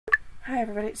Hi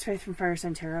everybody, it's Faith from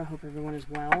FireSign Tarot. Hope everyone is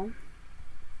well.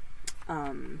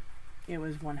 It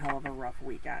was one hell of a rough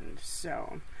weekend,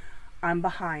 so I'm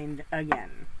behind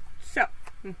again. So,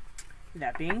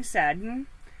 that being said,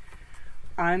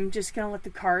 I'm just going to let the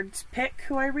cards pick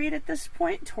who I read at this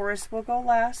point. Taurus will go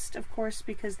last, of course,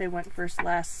 because they went first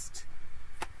last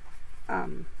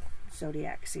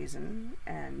zodiac season,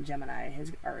 and Gemini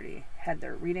has already had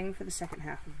their reading for the second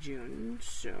half of June,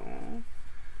 so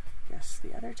I guess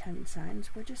the other 10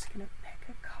 signs, we're just going to pick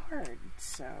a card,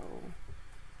 so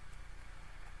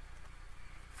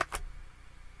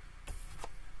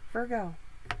Virgo,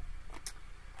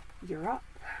 you're up.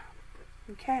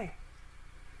 Okay.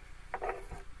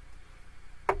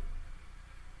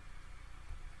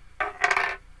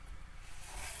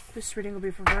 This reading will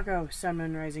be for Virgo, Sun,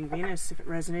 Moon, Rising, Venus. If it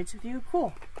resonates with you,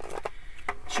 cool.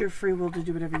 It's your free will to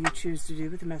do whatever you choose to do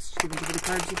with the message given to the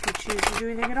cards if you choose to do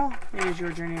anything at all. It is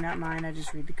your journey, not mine. I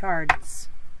just read the cards.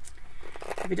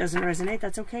 If it doesn't resonate,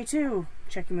 that's okay too.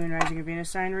 Check your Moon, Rising, and Venus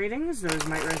sign readings. Those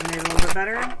might resonate a little bit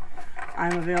better.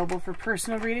 I'm available for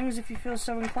personal readings if you feel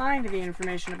so inclined. The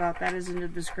information about that is in the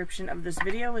description of this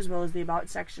video, as well as the About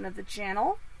section of the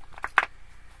channel.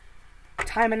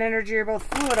 Time and energy are both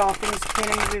fluid. All things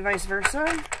can be vice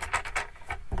versa.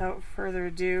 Without further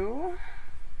ado,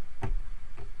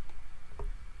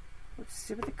 let's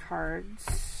see what the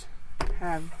cards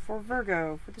have for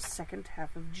Virgo for the second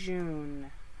half of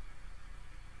June.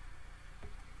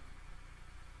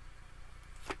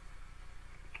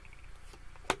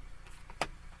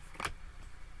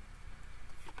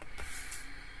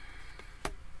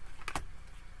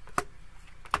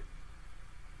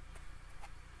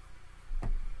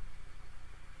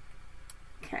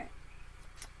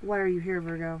 Why are you here,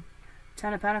 Virgo?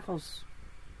 10 of Pentacles.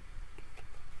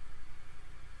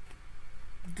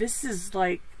 This is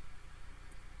like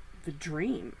the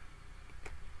dream.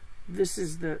 This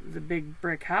is the big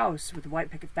brick house with the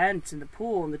white picket fence and the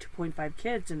pool and the 2.5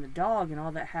 kids and the dog and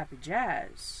all that happy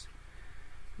jazz.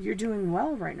 You're doing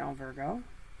well right now, Virgo.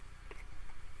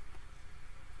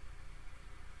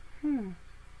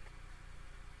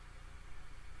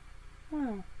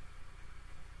 Well.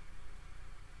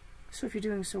 So if you're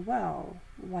doing so well,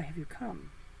 why have you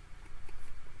come?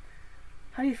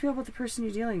 How do you feel about the person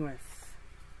you're dealing with?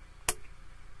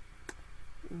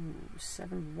 Ooh,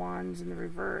 7 of Wands in the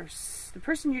reverse. The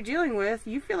person you're dealing with,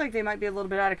 you feel like they might be a little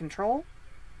bit out of control?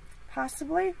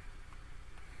 Possibly?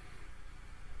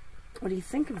 What do you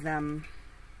think of them?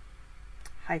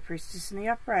 High Priestess in the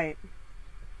upright.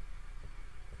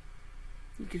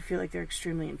 You could feel like they're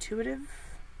extremely intuitive.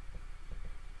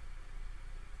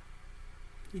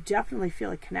 You definitely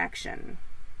feel a connection,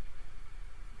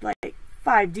 like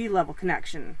 5D level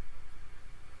connection.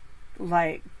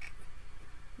 Like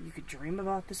you could dream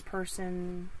about this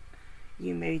person.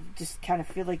 You may just kind of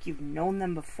feel like you've known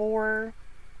them before.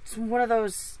 It's one of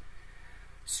those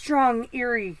strong,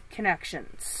 eerie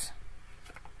connections.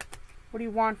 What do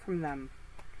you want from them?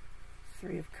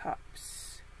 3 of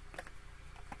Cups.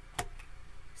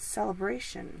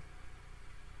 Celebration.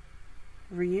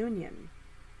 Reunion.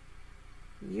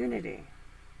 Unity.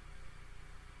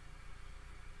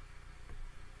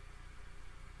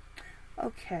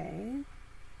 Okay.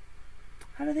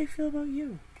 How do they feel about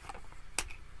you? The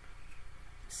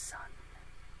Sun.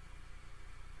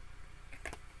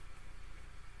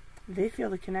 They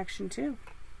feel the connection too.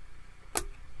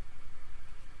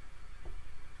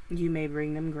 You may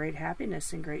bring them great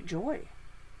happiness and great joy.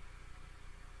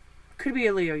 Could be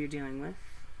a Leo you're dealing with.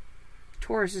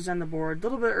 Taurus is on the board. A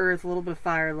little bit of earth, a little bit of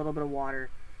fire, a little bit of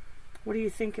water. What do you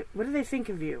think? What do they think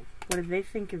of you? What do they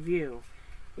think of you?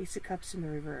 Ace of Cups in the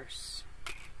reverse.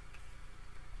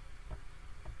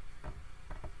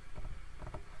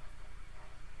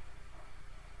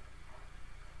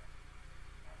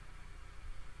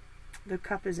 The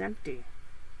cup is empty.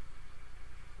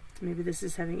 Maybe this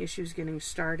is having issues getting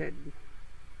started.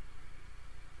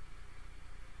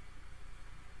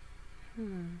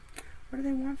 What do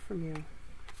they want from you?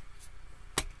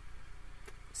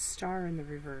 Star in the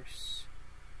reverse.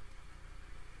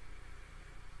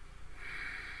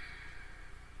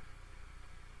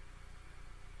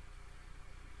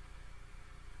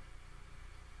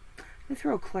 I'm going to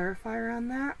throw a clarifier on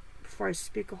that before I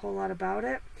speak a whole lot about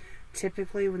it.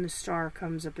 Typically when the star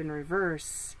comes up in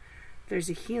reverse, there's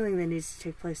a healing that needs to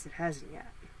take place that hasn't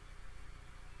yet.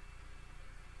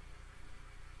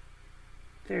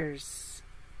 There's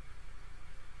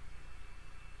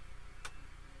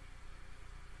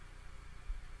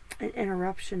an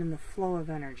interruption in the flow of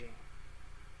energy.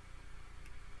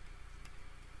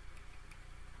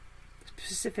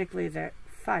 Specifically that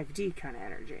 5D kind of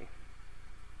energy.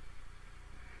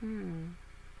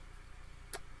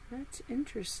 That's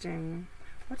interesting.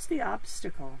 What's the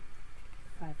obstacle?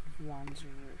 5 of Wands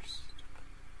reversed.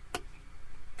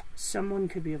 Someone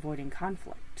could be avoiding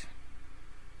conflict.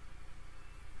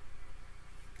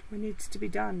 What needs to be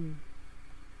done?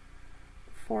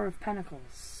 4 of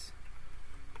Pentacles.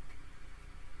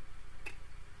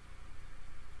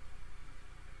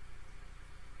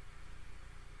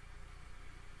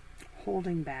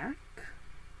 Holding back?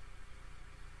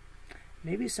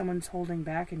 Maybe someone's holding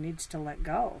back and needs to let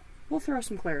go. We'll throw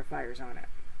some clarifiers on it.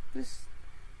 Just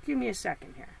give me a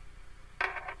second here.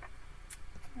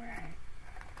 Alright.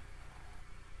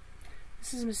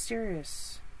 This is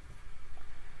mysterious.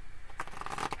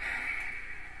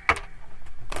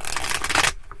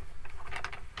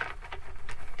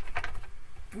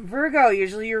 Virgo,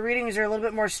 usually your readings are a little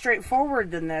bit more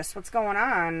straightforward than this. What's going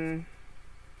on?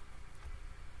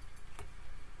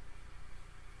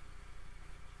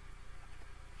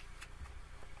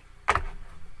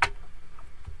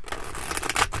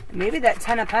 Maybe that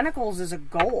 10 of Pentacles is a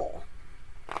goal.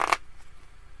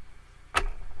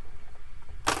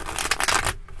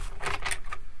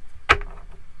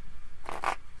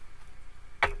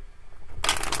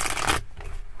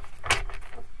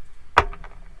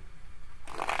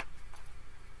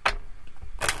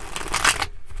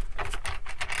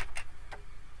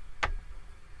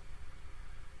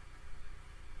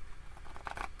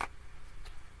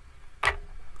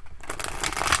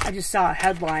 I just saw a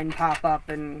headline pop up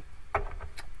and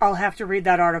I'll have to read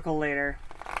that article later.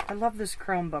 I love this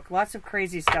Chromebook. Lots of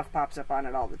crazy stuff pops up on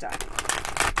it all the time.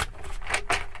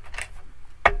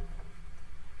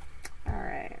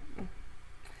 Alright.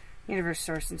 Universe,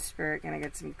 Source, and Spirit gonna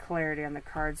get some clarity on the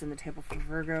cards on the table for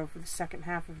Virgo for the second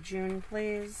half of June,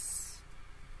 please.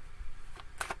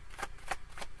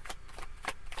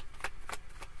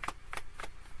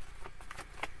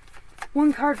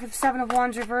 One card for the 7 of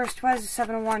Wands reversed. Why is the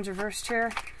 7 of Wands reversed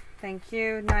here? Thank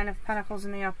you. 9 of Pentacles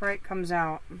in the upright comes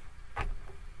out.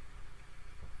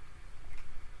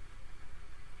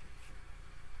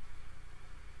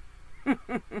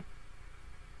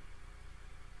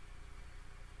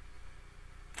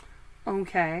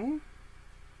 Okay.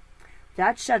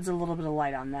 That sheds a little bit of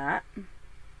light on that.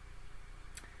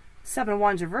 7 of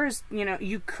Wands reversed, you know,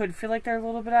 you could feel like they're a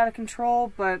little bit out of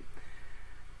control, but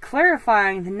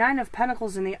clarifying the 9 of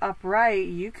Pentacles in the upright,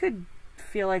 you could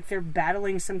feel like they're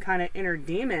battling some kind of inner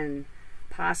demon,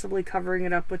 possibly covering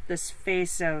it up with this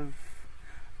face of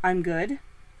I'm good.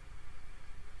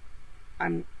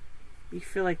 You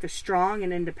feel like they're strong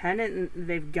and independent and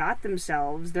they've got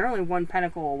themselves. They're only 1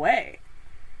 pentacle away.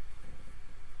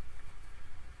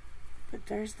 But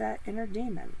there's that inner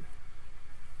demon.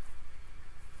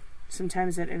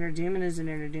 Sometimes that inner demon is an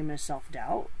inner demon of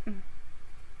self-doubt.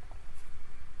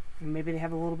 Maybe they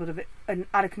have a little bit of an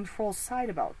out-of-control side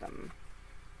about them.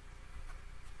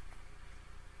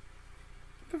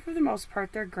 But for the most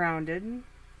part, they're grounded.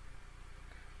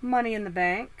 Money in the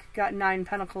bank. Got 9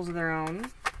 pentacles of their own.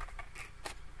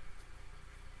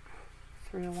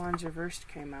 3 of Wands reversed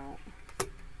came out.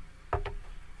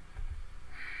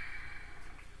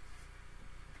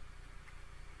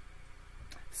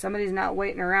 Somebody's not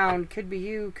waiting around. Could be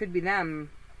you, could be them.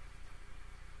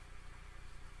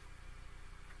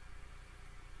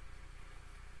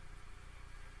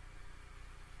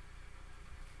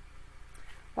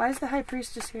 Why is the High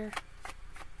Priestess here?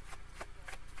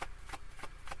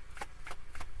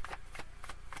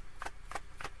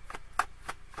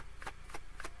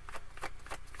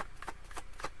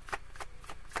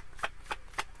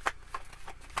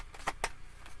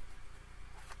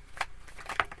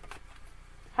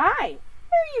 Hi! Where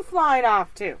are you flying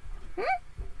off to?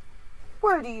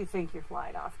 Where do you think you're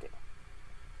flying off to?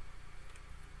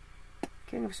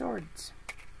 King of Swords.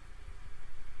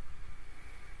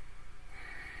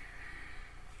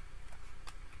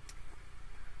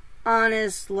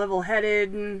 Honest,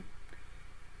 level-headed.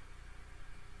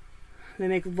 They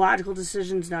make logical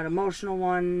decisions, not emotional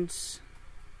ones.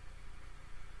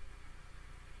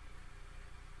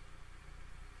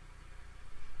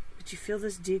 But you feel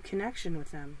this deep connection with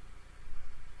them.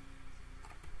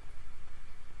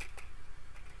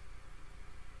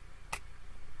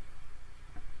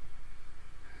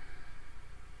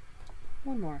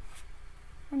 One more.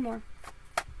 One more.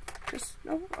 Just,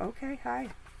 oh, okay, hi.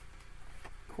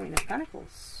 Queen of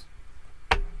Pentacles.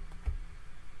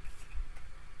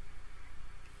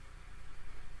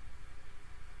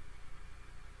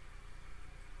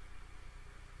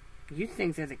 You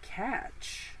think they're the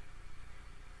catch.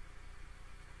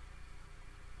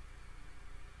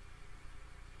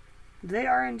 They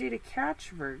are indeed a catch,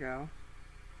 Virgo.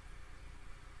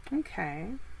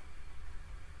 Okay.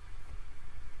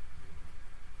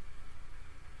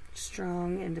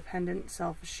 Strong, independent,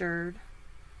 self-assured,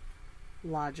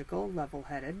 logical,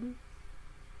 level-headed.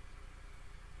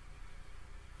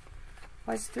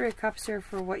 Why is the Three of Cups here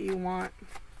for what you want?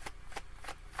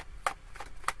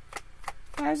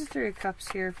 Why is the Three of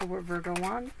Cups here for what Virgo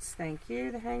wants? Thank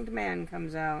you. The Hanged Man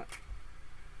comes out.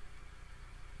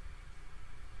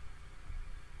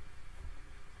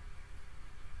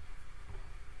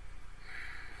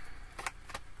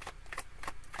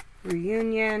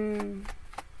 Reunion,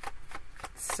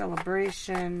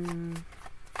 celebration,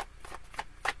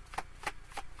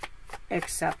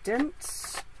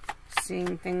 acceptance,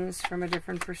 seeing things from a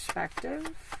different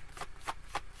perspective.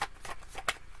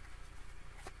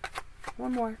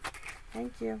 One more.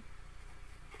 Thank you.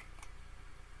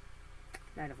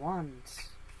 Knight of Wands.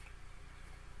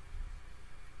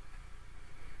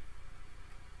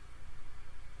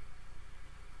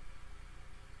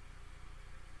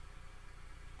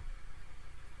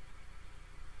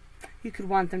 You could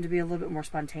want them to be a little bit more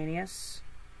spontaneous.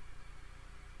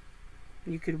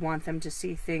 You could want them to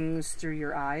see things through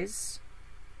your eyes.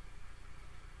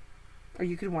 Or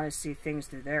you could want to see things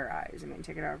through their eyes. I mean,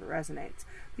 take it however it resonates.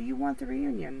 But you want the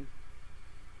reunion.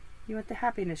 You want the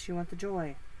happiness. You want the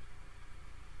joy.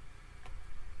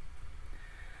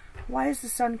 Why is the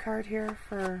Sun card here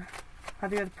for how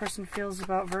the other person feels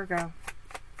about Virgo?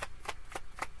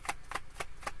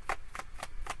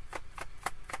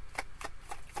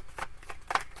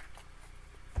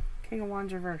 King of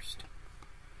Wands reversed.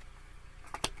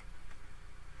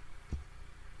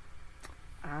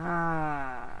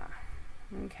 Ah,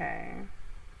 okay.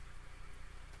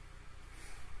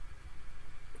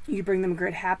 You bring them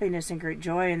great happiness and great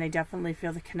joy, and they definitely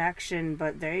feel the connection,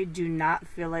 but they do not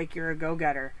feel like you're a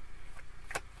go-getter.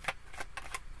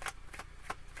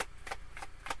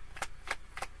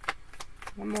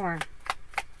 One more.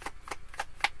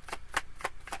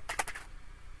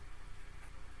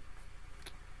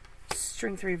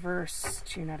 Strength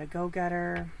reversed. You're not a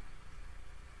go-getter.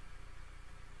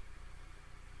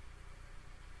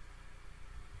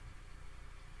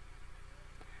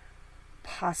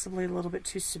 Possibly a little bit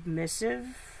too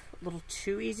submissive, a little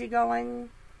too easygoing.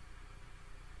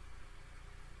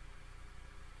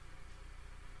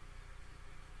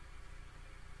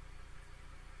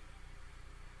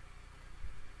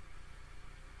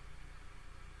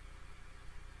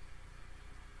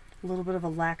 A little bit of a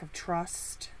lack of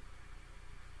trust.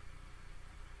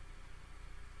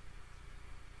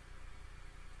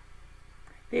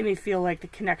 Made me feel like the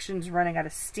connection's running out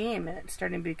of steam and it's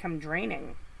starting to become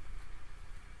draining.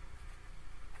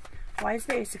 Why is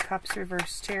the Ace of Cups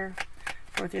reversed here?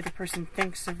 Or what the other person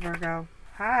thinks of Virgo.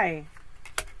 Hi.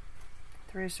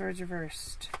 Three of Swords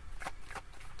reversed.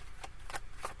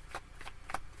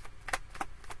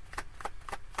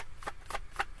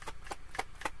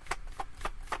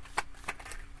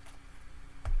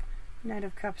 Knight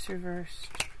of Cups reversed.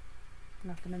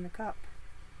 Nothing in the cup.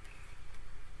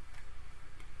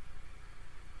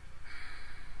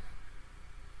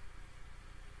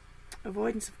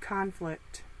 Avoidance of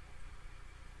conflict.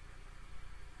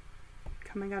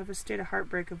 Coming out of a state of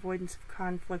heartbreak, avoidance of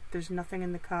conflict. There's nothing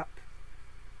in the cup.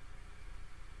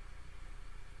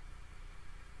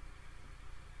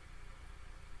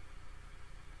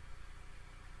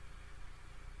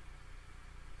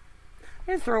 I'm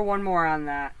going to throw one more on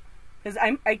that. Because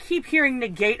I keep hearing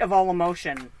negate of all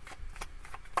emotion.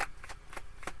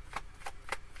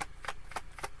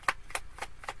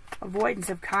 Avoidance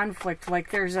of conflict,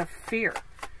 like there's a fear.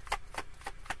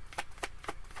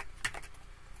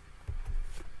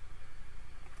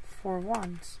 Four of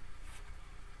Wands.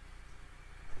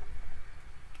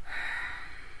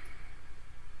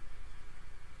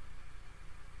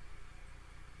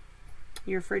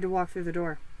 You're afraid to walk through the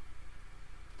door.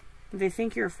 They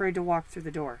think you're afraid to walk through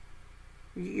the door.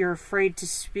 You're afraid to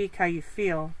speak how you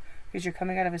feel because you're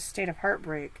coming out of a state of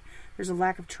heartbreak. There's a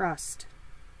lack of trust.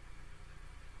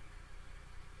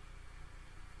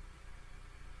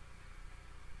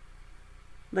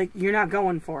 Like, you're not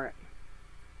going for it.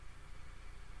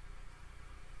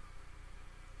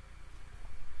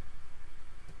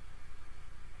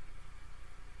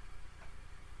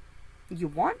 You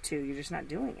want to, you're just not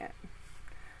doing it.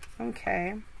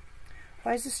 Okay.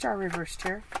 Why is the Star reversed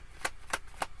here?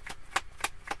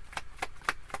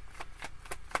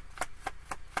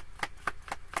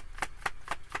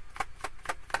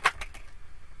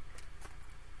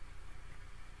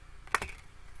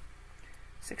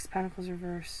 Six of Pentacles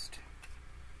reversed.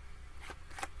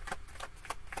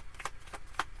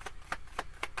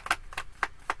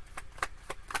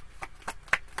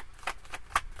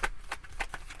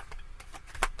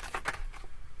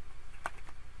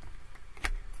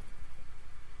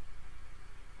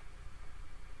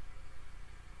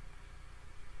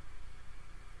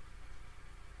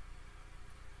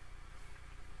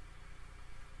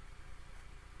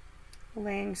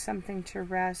 laying something to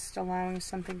rest, allowing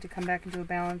something to come back into a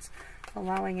balance,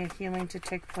 allowing a healing to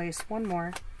take place. One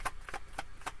more.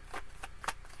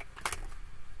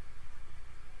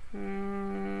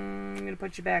 I'm going to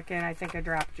put you back in. I think I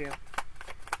dropped you.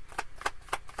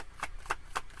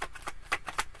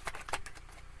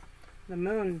 The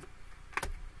moon.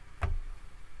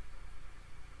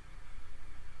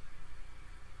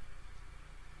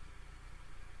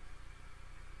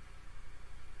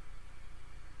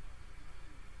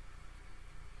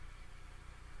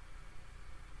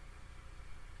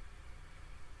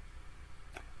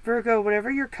 Virgo, whatever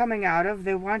you're coming out of,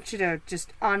 they want you to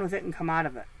just on with it and come out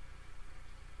of it.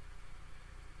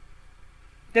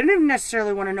 They don't even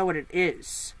necessarily want to know what it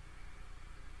is.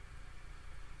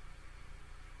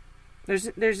 There's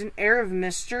an air of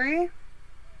mystery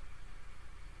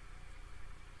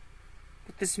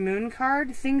with this moon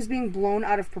card. Things being blown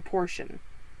out of proportion.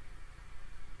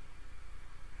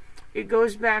 It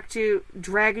goes back to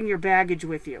dragging your baggage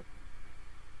with you.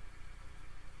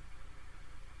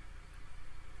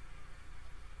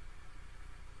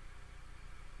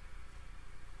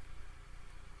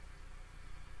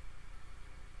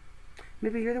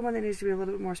 Maybe you're the one that needs to be a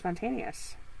little bit more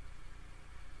spontaneous.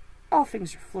 All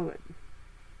things are fluid.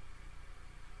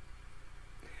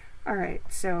 Alright,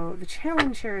 so the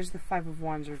challenge here is the Five of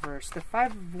Wands reversed. The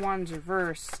Five of Wands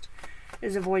reversed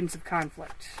is avoidance of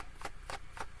conflict.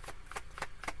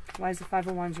 Why is the Five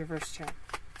of Wands reversed here?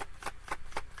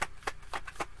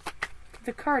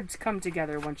 The cards come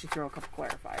together once you throw a couple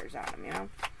clarifiers on them, you know?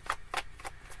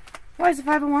 Why is the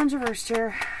Five of Wands reversed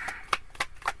here?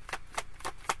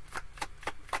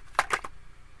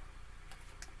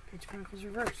 Page of Pentacles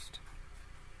reversed.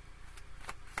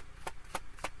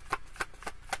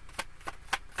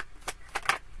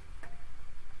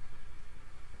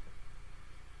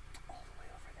 All the way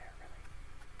over there,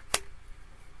 really.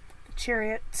 The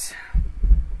Chariot.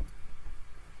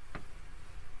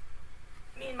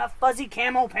 Me and my fuzzy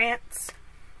camo pants.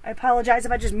 I apologize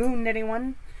if I just mooned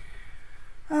anyone.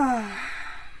 King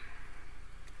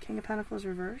of Pentacles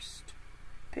reversed.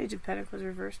 Page of Pentacles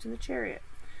reversed in the Chariot.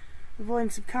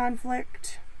 Avoidance of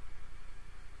conflict.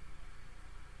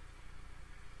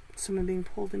 Someone being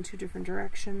pulled in two different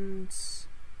directions.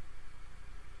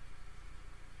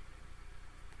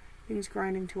 Things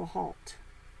grinding to a halt.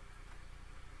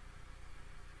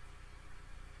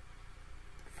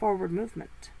 Forward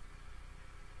movement.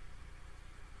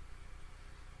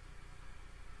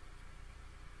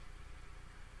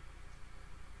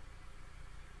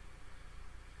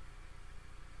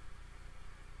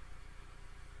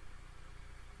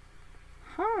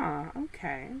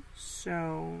 Okay,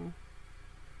 so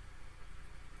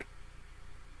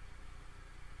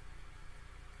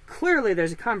clearly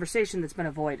there's a conversation that's been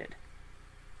avoided.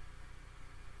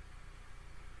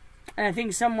 And I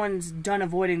think someone's done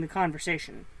avoiding the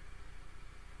conversation.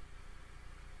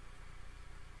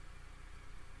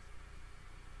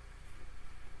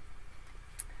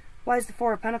 Why is the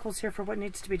Four of Pentacles here for what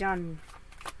needs to be done?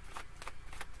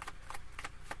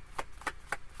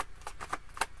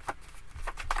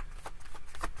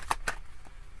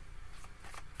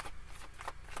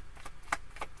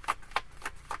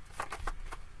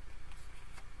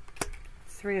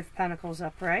 Three of Pentacles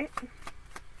upright.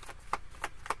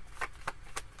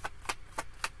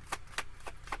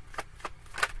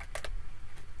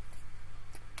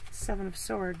 Seven of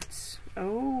Swords.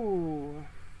 Oh.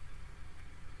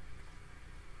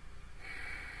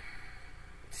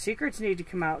 Secrets need to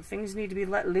come out. Things need to be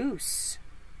let loose.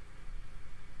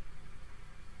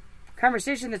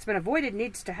 Conversation that's been avoided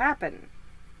needs to happen.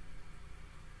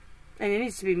 And it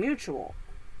needs to be mutual.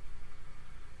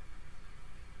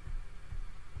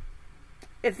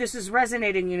 If this is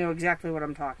resonating, you know exactly what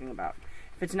I'm talking about.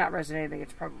 If it's not resonating,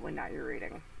 it's probably not your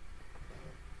reading.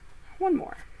 One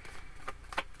more.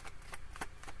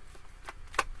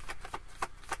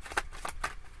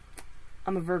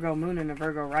 I'm a Virgo moon and a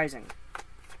Virgo rising.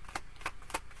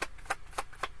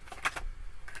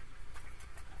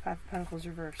 Five of Pentacles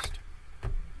reversed.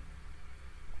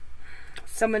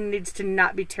 Someone needs to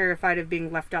not be terrified of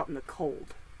being left out in the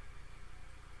cold.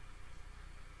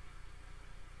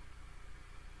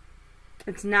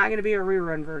 It's not going to be a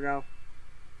rerun, Virgo.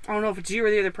 I don't know if it's you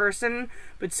or the other person,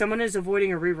 but someone is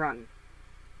avoiding a rerun.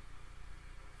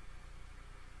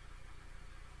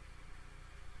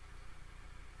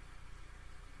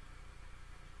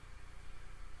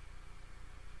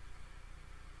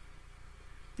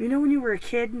 You know when you were a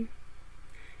kid and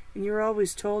you were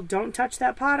always told, don't touch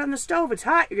that pot on the stove, it's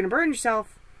hot, you're going to burn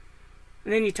yourself.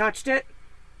 And then you touched it?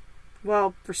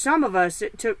 Well, for some of us,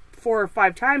 it took 4 or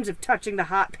 5 times of touching the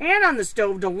hot pan on the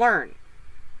stove to learn.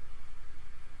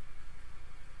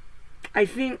 I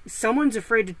think someone's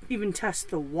afraid to even test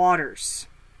the waters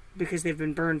because they've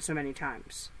been burned so many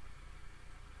times.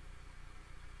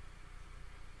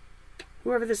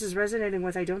 Whoever this is resonating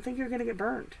with, I don't think you're going to get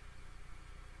burned.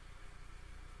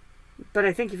 But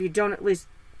I think if you don't at least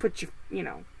put your, you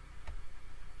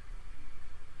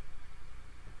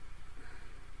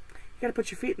got to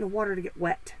put your feet in the water to get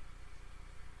wet.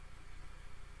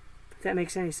 If that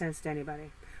makes any sense to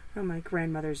anybody. Oh, my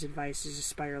grandmother's advice is just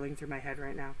spiraling through my head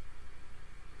right now.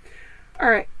 All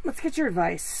right, let's get your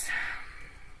advice.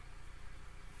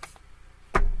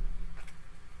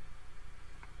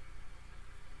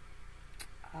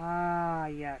 Ah,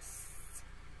 yes.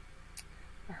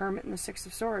 The Hermit and the Six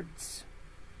of Swords.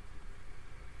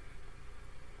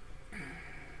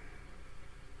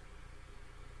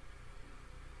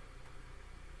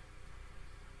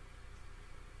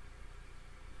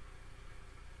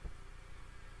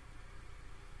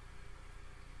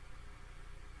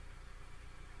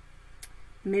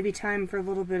 Maybe time for a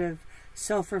little bit of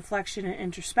self-reflection and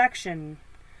introspection,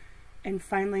 and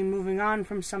finally moving on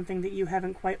from something that you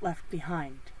haven't quite left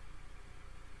behind.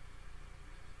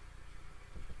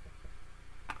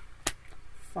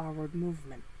 Forward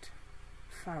movement.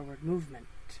 Forward movement.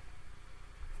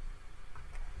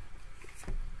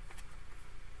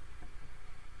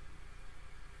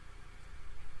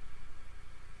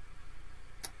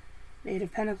 Eight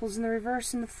of Pentacles in the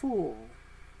reverse and the Fool.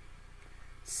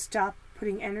 Stop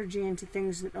putting energy into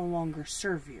things that no longer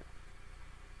serve you.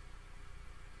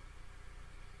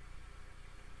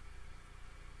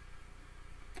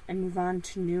 And move on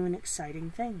to new and exciting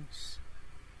things.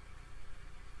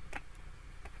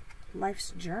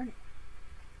 Life's a journey.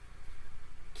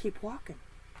 Keep walking.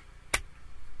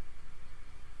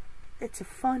 It's a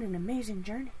fun and amazing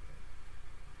journey.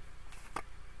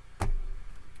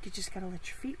 You just gotta let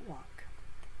your feet walk.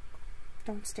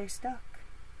 Don't stay stuck.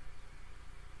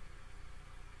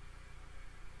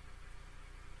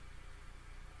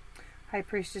 High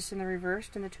Priestess in the reverse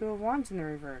and the Two of Wands in the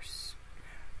reverse.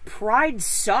 Pride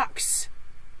sucks.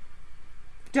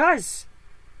 It does.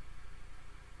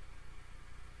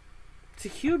 It's a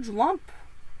huge lump.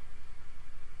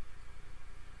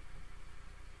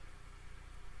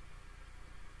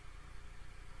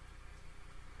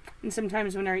 And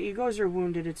sometimes when our egos are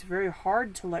wounded, it's very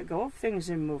hard to let go of things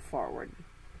and move forward.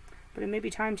 But it may be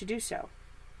time to do so.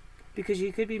 Because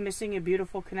you could be missing a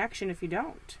beautiful connection if you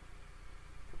don't.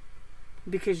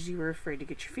 Because you were afraid to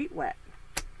get your feet wet.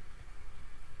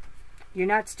 You're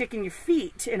not sticking your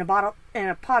feet in a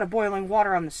pot of boiling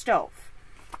water on the stove.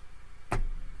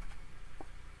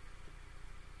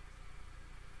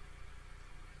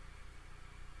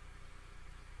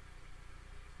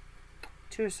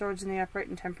 Two of Swords in the upright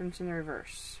and Temperance in the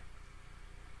reverse.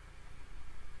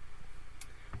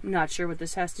 I'm not sure what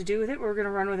this has to do with it, but we're going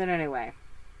to run with it anyway.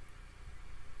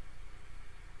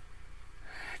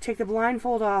 Take the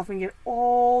blindfold off and get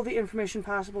all the information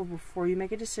possible before you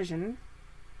make a decision.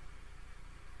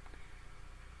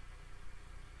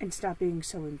 And stop being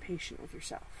so impatient with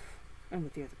yourself and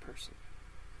with the other person.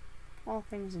 All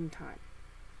things in time.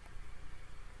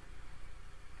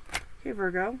 Okay,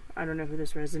 Virgo, I don't know who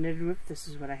this resonated with. This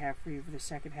is what I have for you for the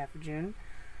second half of June.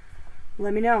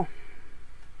 Let me know.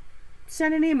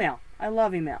 Send an email. I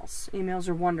love emails. Emails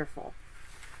are wonderful.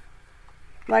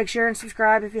 Like, share, and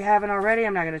subscribe if you haven't already.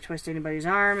 I'm not going to twist anybody's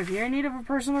arm. If you're in need of a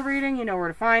personal reading, you know where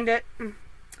to find it.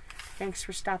 Thanks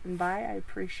for stopping by. I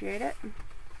appreciate it.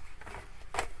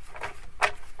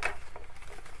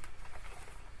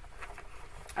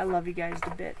 I love you guys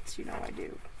to bits. You know I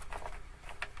do.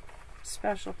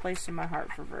 Special place in my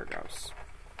heart for Virgos.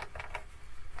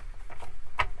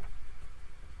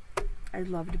 I'd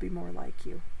love to be more like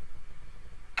you.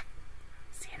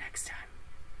 See you next time.